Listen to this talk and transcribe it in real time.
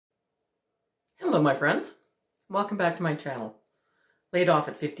Hello my friends, welcome back to my channel. Laid off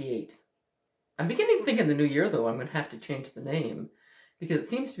at 58. I'm beginning to think in the new year though I'm going to have to change the name because it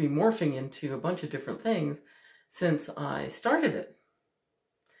seems to be morphing into a bunch of different things since I started it.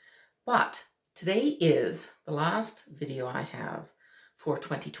 But today is the last video I have for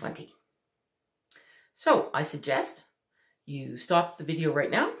 2020. So I suggest you stop the video right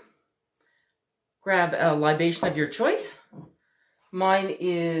now, grab a libation of your choice. Mine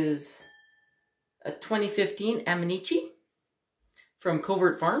is a 2015 Amanichi from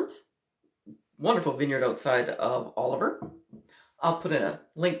Covert Farms. Wonderful vineyard outside of Oliver. I'll put a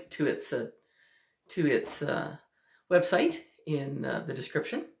link to its website in the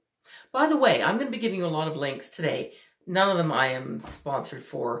description. By the way, I'm going to be giving you a lot of links today. None of them I am sponsored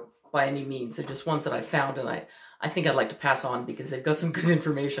for by any means. They're just ones that I found and I think I'd like to pass on because they've got some good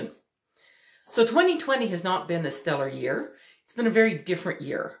information. So 2020 has not been a stellar year. It's been a very different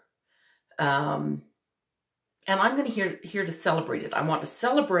year. And I'm going to here to celebrate it. I want to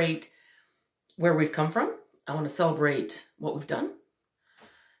celebrate where we've come from. I want to celebrate what we've done.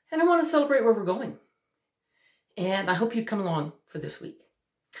 And I want to celebrate where we're going. And I hope you come along for this week.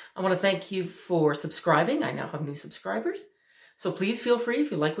 I want to thank you for subscribing. I now have new subscribers. So please feel free, if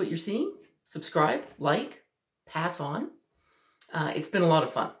you like what you're seeing, subscribe, like, pass on. It's been a lot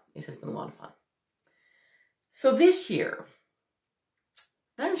of fun. It has been a lot of fun. So this year,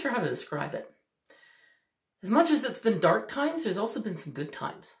 I'm not even sure how to describe it. As much as it's been dark times, there's also been some good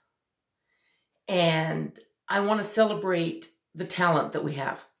times. And I want to celebrate the talent that we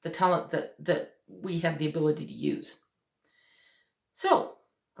have, the talent that we have the ability to use. So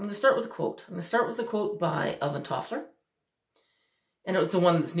I'm going to start with a quote. I'm going to start with a quote by Alvin Toffler. And it's the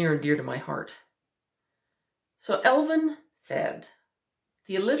one that's near and dear to my heart. So Alvin said,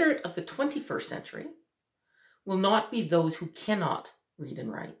 "The illiterate of the 21st century will not be those who cannot read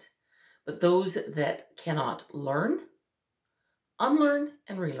and write, but those that cannot learn, unlearn,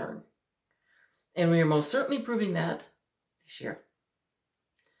 and relearn." And we are most certainly proving that this year.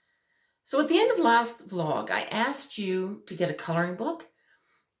 So at the end of last vlog, I asked you to get a coloring book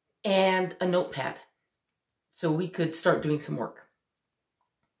and a notepad so we could start doing some work.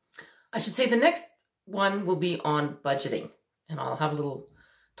 I should say the next one will be on budgeting, and I'll have a little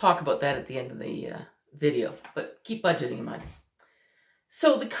talk about that at the end of the video, but keep budgeting in mind.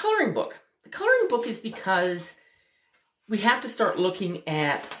 So the coloring book. The coloring book is because we have to start looking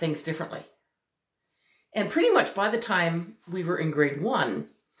at things differently. And pretty much by the time we were in grade 1,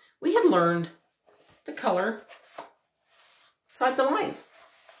 we had learned to color inside the lines.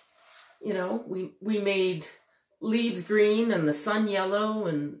 You know, we made leaves green and the sun yellow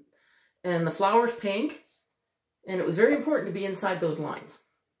and the flowers pink. And it was very important to be inside those lines.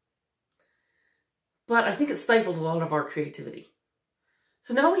 But I think it stifled a lot of our creativity.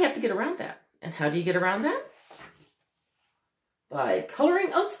 So now we have to get around that. And how do you get around that? By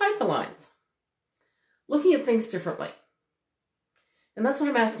coloring outside the lines. Looking at things differently. And that's what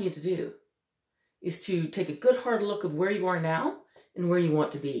I'm asking you to do. Is to take a good hard look of where you are now and where you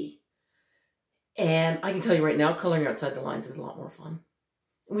want to be. And I can tell you right now, coloring outside the lines is a lot more fun.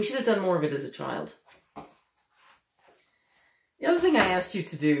 And we should have done more of it as a child. The other thing I asked you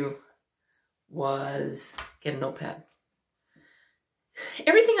to do was get a notepad.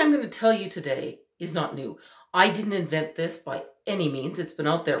 Everything I'm going to tell you today is not new. I didn't invent this by any means. It's been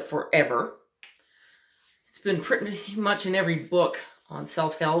out there forever. It's been pretty much in every book on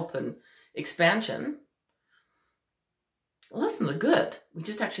self-help and expansion. The lessons are good. We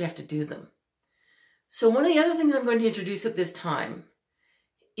just actually have to do them. So one of the other things I'm going to introduce at this time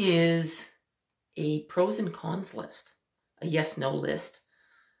is a pros and cons list. A yes-no list.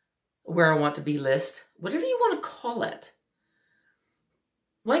 Where I want to be list. Whatever you want to call it.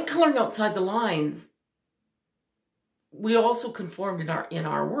 Like coloring outside the lines, we also conformed in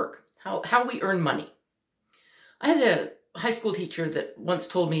our work, how we earn money. I had a high school teacher that once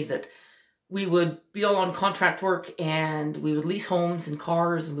told me that we would be all on contract work and we would lease homes and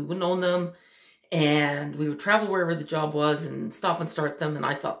cars and we wouldn't own them and we would travel wherever the job was and stop and start them, and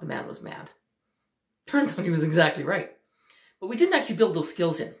I thought the man was mad. Turns out he was exactly right. But we didn't actually build those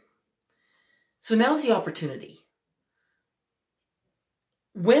skills in. So now's the opportunity.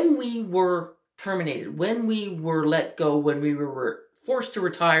 When we were terminated, when we were let go, when we were forced to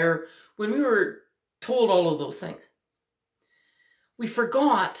retire, when we were told all of those things, we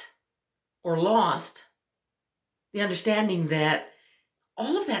forgot or lost the understanding that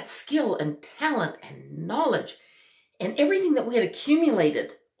all of that skill and talent and knowledge and everything that we had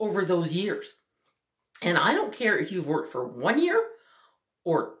accumulated over those years. And I don't care if you've worked for 1 year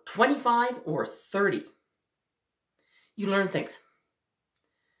or 25 or 30. You learn things.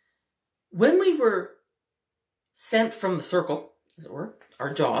 When we were sent from the circle, as it were,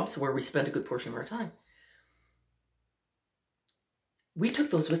 our jobs, where we spent a good portion of our time, we took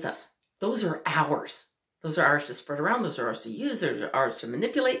those with us. Those are ours. Those are ours to spread around. Those are ours to use. Those are ours to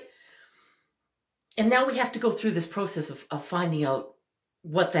manipulate. And now we have to go through this process of finding out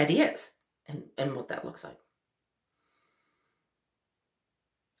what that is and what that looks like.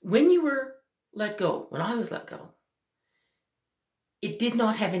 When you were let go, when I was let go, it did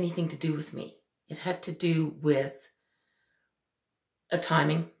not have anything to do with me. It had to do with a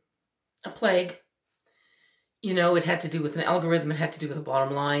timing, a plague. You know, it had to do with an algorithm. It had to do with a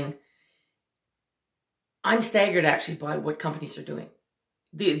bottom line. I'm staggered actually by what companies are doing.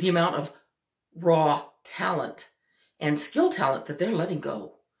 The amount of raw talent and skill talent that they're letting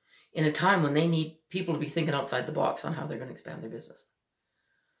go in a time when they need people to be thinking outside the box on how they're going to expand their business.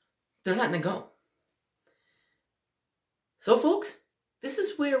 They're letting it go. So folks, this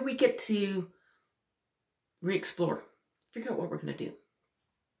is where we get to re-explore, figure out what we're going to do.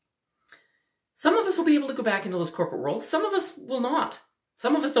 Some of us will be able to go back into those corporate worlds. Some of us will not.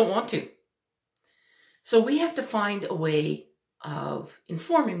 Some of us don't want to. So we have to find a way of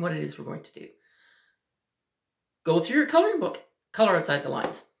informing what it is we're going to do. Go through your coloring book. Color outside the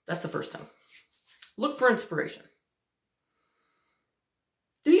lines. That's the first thing. Look for inspiration.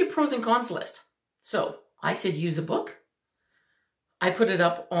 Do your pros and cons list. So I said use a book. I put it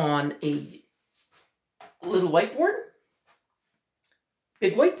up on a little whiteboard.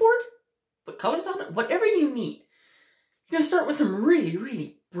 Big whiteboard. Put colors on it. Whatever you need. You're going to start with some really,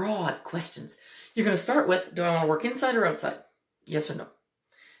 really broad questions. You're going to start with, do I want to work inside or outside? Yes or no.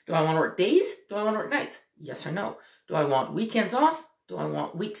 Do I want to work days? Do I want to work nights? Yes or no. Do I want weekends off? Do I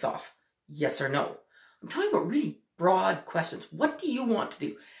want weeks off? Yes or no. I'm talking about really broad questions. What do you want to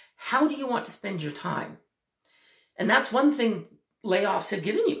do? How do you want to spend your time? And that's one thing layoffs have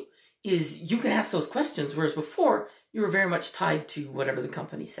given you, is you can ask those questions, whereas before you were very much tied to whatever the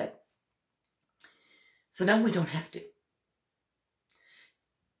company said. So now we don't have to.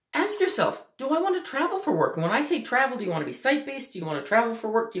 Ask yourself, do I want to travel for work? And when I say travel, do you want to be site-based? Do you want to travel for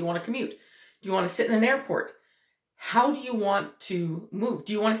work? Do you want to commute? Do you want to sit in an airport? How do you want to move?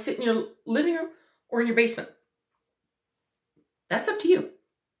 Do you want to sit in your living room or in your basement? That's up to you.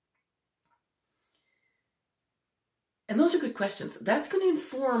 And those are good questions. That's going to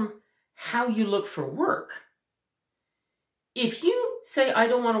inform how you look for work. If you say, I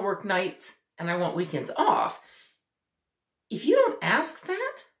don't want to work nights and I want weekends off, if you don't ask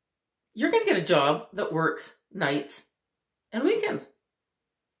that, you're going to get a job that works nights and weekends.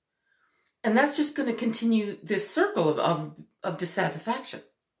 And that's just going to continue this circle of dissatisfaction.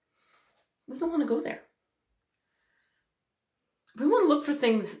 We don't want to go there. We want to look for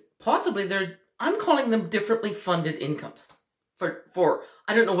things, possibly I'm calling them differently funded incomes. For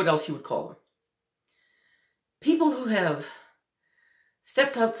I don't know what else you would call them. People who have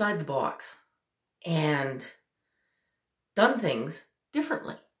stepped outside the box and done things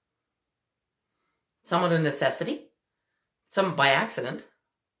differently. Some out of necessity, some by accident,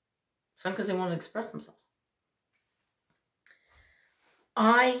 some because they want to express themselves.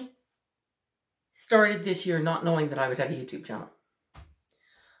 I started this year not knowing that I would have a YouTube channel.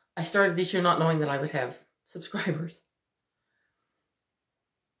 I started this year not knowing that I would have subscribers.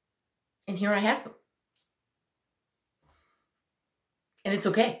 And here I have them. And it's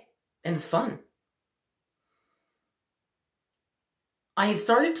okay. And it's fun. I have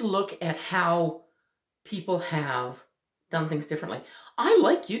started to look at how people have done things differently. I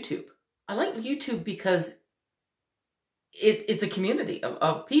like YouTube. I like YouTube because it's a community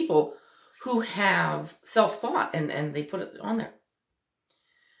of people who have self-thought and they put it on there.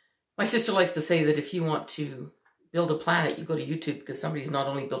 My sister likes to say that if you want to build a planet, you go to YouTube because somebody's not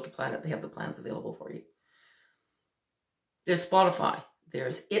only built a planet, they have the plans available for you. There's Spotify.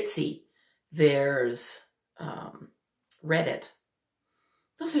 There's Etsy. There's Reddit.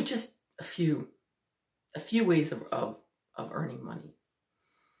 Those are just a few ways of earning money.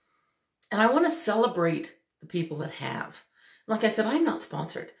 And I want to celebrate the people that have. Like I said, I'm not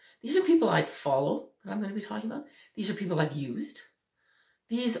sponsored. These are people I follow that I'm going to be talking about. These are people I've used.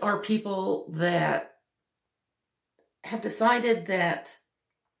 These are people that have decided that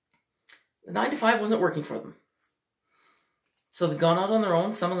the 9-to-5 wasn't working for them. So they've gone out on their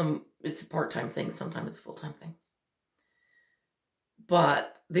own. Some of them, it's a part-time thing. Sometimes it's a full-time thing.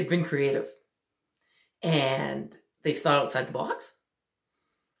 But they've been creative. And they've thought outside the box.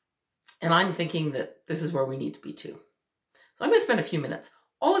 And I'm thinking that this is where we need to be too. So I'm going to spend a few minutes.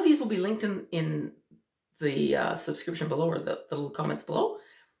 All of these will be linked in the subscription below, or the little comments below.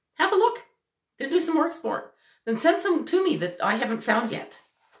 Have a look. Then do some more exploring. Then send some to me that I haven't found yet.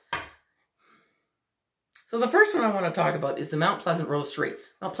 So the first one I want to talk about is the Mount Pleasant Roastery.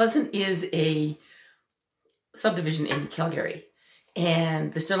 Mount Pleasant is a subdivision in Calgary.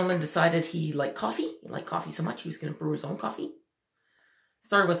 And this gentleman decided he liked coffee. He liked coffee so much he was going to brew his own coffee.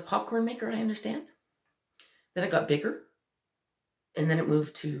 Started with a popcorn maker, I understand. Then it got bigger. And then it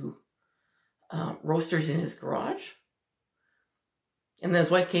moved to roasters in his garage. And then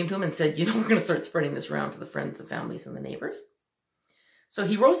his wife came to him and said, you know, we're going to start spreading this around to the friends and families and the neighbors. So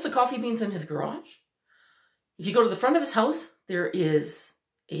he roasts the coffee beans in his garage. If you go to the front of his house, there is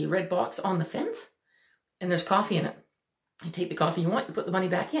a red box on the fence. And there's coffee in it. You take the coffee you want, you put the money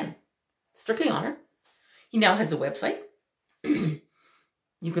back in. Strictly honor. He now has a website.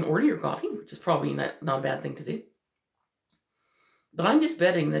 You can order your coffee, which is probably not a bad thing to do. But I'm just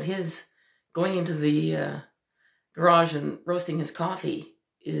betting that his going into the garage and roasting his coffee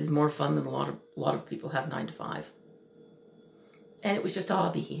is more fun than a lot of people have 9 to 5. And it was just a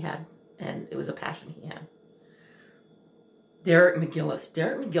hobby he had, and it was a passion he had. Derek McGillis.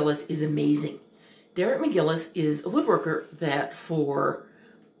 Derek McGillis is amazing. Derek McGillis is a woodworker that, for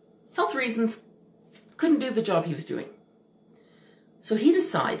health reasons, couldn't do the job he was doing. So he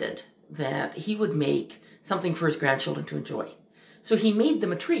decided that he would make something for his grandchildren to enjoy. So he made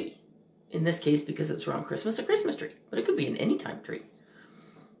them a tree. In this case, because it's around Christmas, a Christmas tree. But it could be an anytime tree.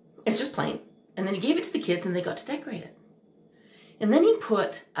 It's just plain. And then he gave it to the kids and they got to decorate it. And then he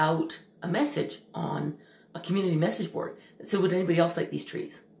put out a message on a community message board that said, would anybody else like these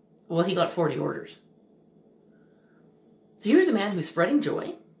trees? Well, he got 40 orders. So here's a man who's spreading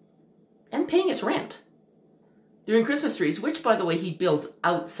joy and paying his rent doing Christmas trees, which, by the way, he builds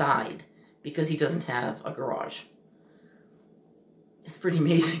outside because he doesn't have a garage. It's pretty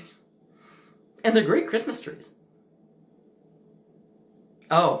amazing. And they're great Christmas trees.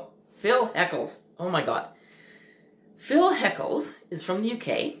 Oh, Phil Heckles. Oh my God. Phil Heckles is from the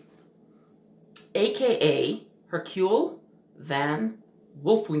UK, aka Hercule van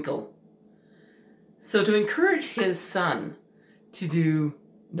Wolfwinkle. So to encourage his son to do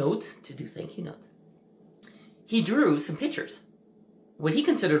notes, to do thank you notes, he drew some pictures, what he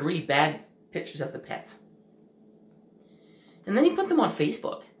considered really bad pictures of the pets. And then he put them on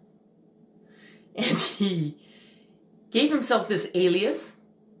Facebook. And he gave himself this alias,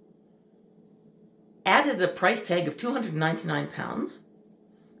 added a price tag of £299,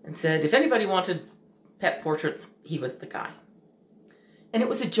 and said if anybody wanted pet portraits, he was the guy. And it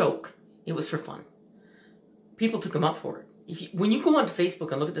was a joke. It was for fun. People took him up for it. When you go onto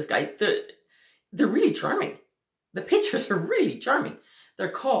Facebook and look at this guy, they're really charming. The pictures are really charming. They're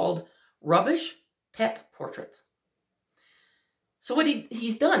called rubbish pet portraits. So what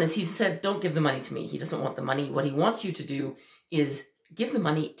he's done is he's said, don't give the money to me. He doesn't want the money. What he wants you to do is give the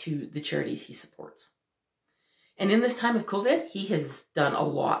money to the charities he supports. And in this time of COVID, he has done a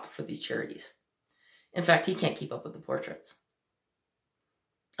lot for these charities. In fact, he can't keep up with the portraits.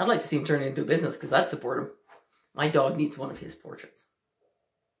 I'd like to see him turn it into a business because I'd support him. My dog needs one of his portraits.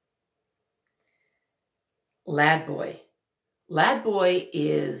 Lad Boy. Lad Boy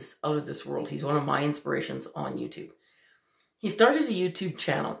is out of this world. He's one of my inspirations on YouTube. He started a YouTube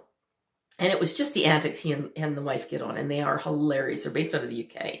channel, and it was just the antics he and the wife get on, and they are hilarious. They're based out of the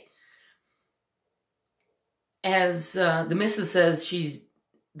UK. As the missus says,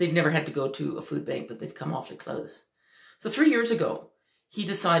 they've never had to go to a food bank, but they've come awfully close. So 3 years ago, he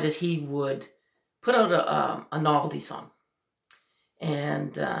decided he would put out a novelty song.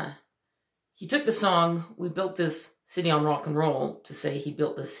 And he took the song, we built this city on rock and roll, to say he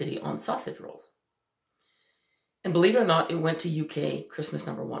built this city on sausage rolls. And believe it or not, it went to UK Christmas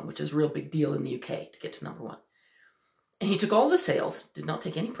 #1, which is a real big deal in the UK to get to #1. And he took all the sales, did not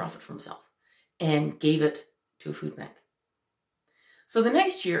take any profit for himself, and gave it to a food bank. So the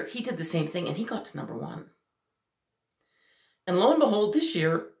next year, he did the same thing, and he got to #1. And lo and behold, this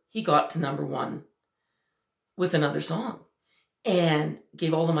year, he got to #1 with another song and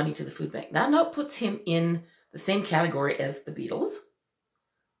gave all the money to the food bank. That now puts him in the same category as the Beatles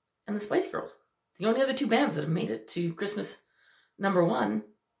and the Spice Girls. The only other 2 bands that have made it to Christmas #1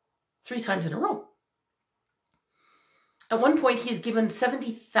 3 times in a row. At one point, he's given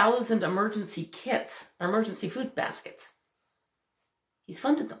 70,000 emergency kits, or emergency food baskets. He's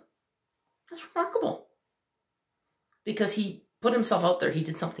funded them. That's remarkable. Because he put himself out there. He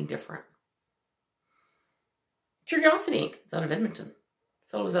did something different. Curiosity Inc. is out of Edmonton.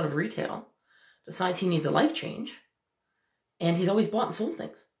 Fellow was out of retail. Decides he needs a life change. And he's always bought and sold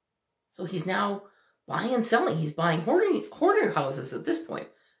things. So he's now buying and selling. He's buying hoarder houses at this point.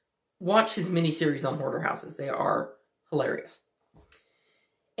 Watch his mini-series on hoarder houses. They are hilarious.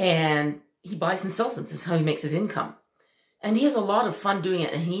 And he buys and sells them. This is how he makes his income. And he has a lot of fun doing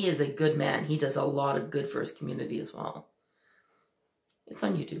it, and he is a good man. He does a lot of good for his community as well. It's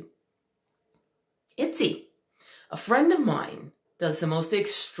on YouTube. Itsy, a friend of mine, does the most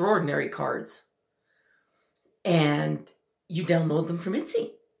extraordinary cards. And you download them from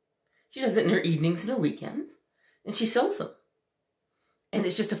Itsy. She does it in her evenings and her weekends, and she sells them. And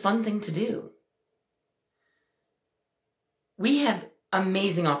it's just a fun thing to do. We have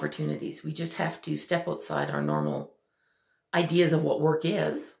amazing opportunities. We just have to step outside our normal ideas of what work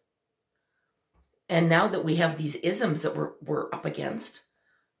is. And now that we have these isms that we're up against,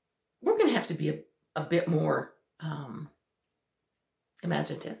 we're going to have to be a bit more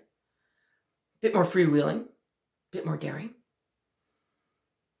imaginative, a bit more freewheeling, a bit more daring.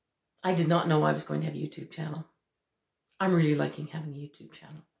 I did not know I was going to have a YouTube channel. I'm really liking having a YouTube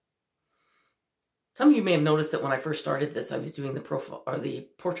channel. Some of you may have noticed that when I first started this, I was doing the profile or the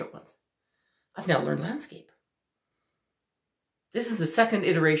portrait ones. I've now learned landscape. This is the second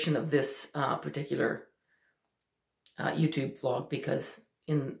iteration of this particular YouTube vlog, because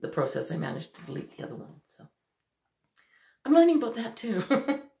in the process I managed to delete the other one. So I'm learning about that too.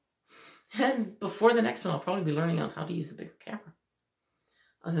 And before the next one, I'll probably be learning on how to use a bigger camera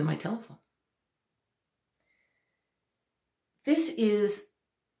other than my telephone. This is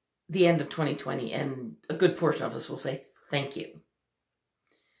the end of 2020, and a good portion of us will say thank you.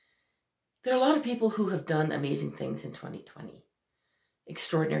 There are a lot of people who have done amazing things in 2020.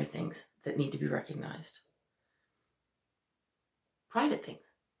 Extraordinary things that need to be recognized. Private things,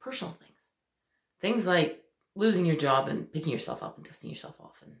 personal things. Things like losing your job and picking yourself up and dusting yourself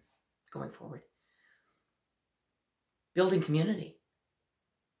off and going forward. Building community.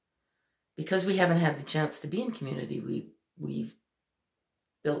 Because we haven't had the chance to be in community, we've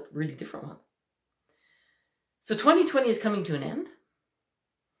built really different ones. So 2020 is coming to an end.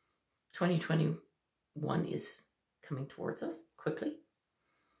 2021 is coming towards us quickly.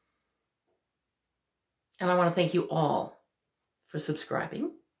 And I want to thank you all for subscribing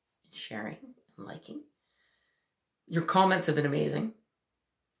and sharing and liking. Your comments have been amazing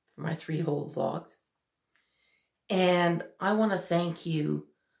for my 3 whole vlogs. And I want to thank you,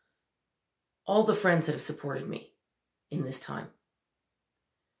 all the friends that have supported me in this time.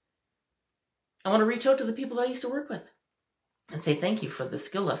 I want to reach out to the people that I used to work with and say thank you for the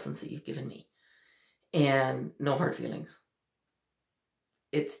skill lessons that you've given me. And no hard feelings.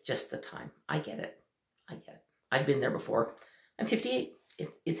 It's just the time. I get it. I get it. I've been there before. I'm 58.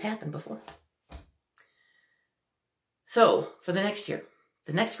 It's happened before. So, for the next year,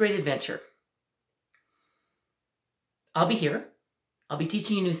 the next great adventure, I'll be here. I'll be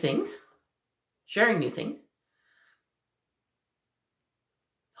teaching you new things, sharing new things.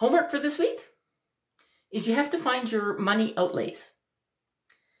 Homework for this week is you have to find your money outlays.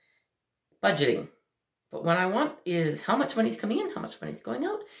 Budgeting. But what I want is how much money's coming in, how much money's going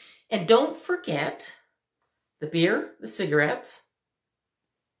out. And don't forget the beer, the cigarettes,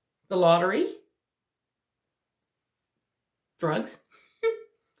 the lottery, drugs.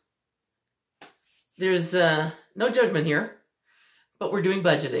 There's no judgment here, but we're doing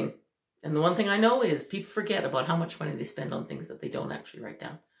budgeting. And the one thing I know is people forget about how much money they spend on things that they don't actually write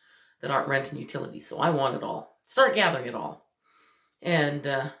down, that aren't rent and utilities. So I want it all. Start gathering it all. And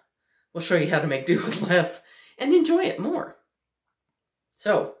we'll show you how to make do with less and enjoy it more.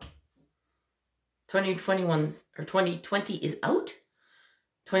 So 2020 is out.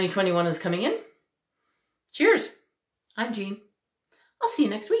 2021 is coming in. Cheers. I'm Jean. I'll see you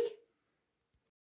next week.